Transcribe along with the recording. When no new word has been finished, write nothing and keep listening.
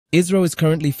ISRO is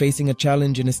currently facing a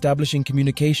challenge in establishing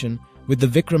communication with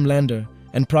the Vikram lander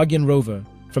and Pragyan rover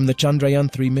from the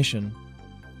Chandrayaan-3 mission.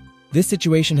 This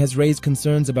situation has raised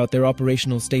concerns about their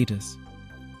operational status.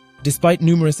 Despite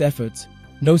numerous efforts,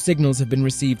 no signals have been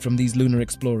received from these lunar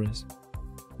explorers.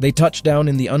 They touched down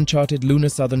in the uncharted lunar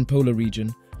southern polar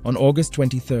region on August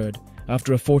 23rd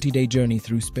after a 40-day journey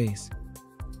through space.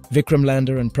 Vikram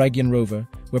lander and Pragyan rover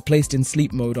were placed in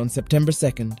sleep mode on September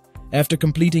 2nd after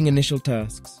completing initial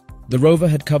tasks. The rover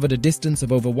had covered a distance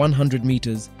of over 100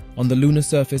 meters on the lunar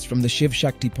surface from the Shiv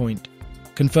Shakti Point,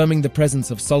 confirming the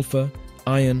presence of sulfur,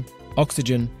 iron,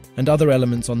 oxygen, and other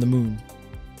elements on the moon.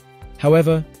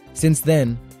 However, since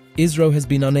then, ISRO has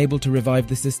been unable to revive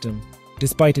the system,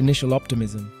 despite initial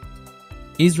optimism.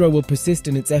 ISRO will persist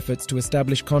in its efforts to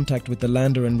establish contact with the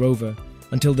lander and rover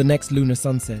until the next lunar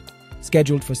sunset,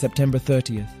 scheduled for September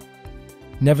 30th.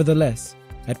 Nevertheless,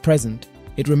 at present,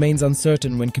 it remains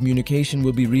uncertain when communication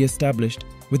will be re-established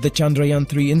with the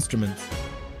Chandrayaan-3 instruments.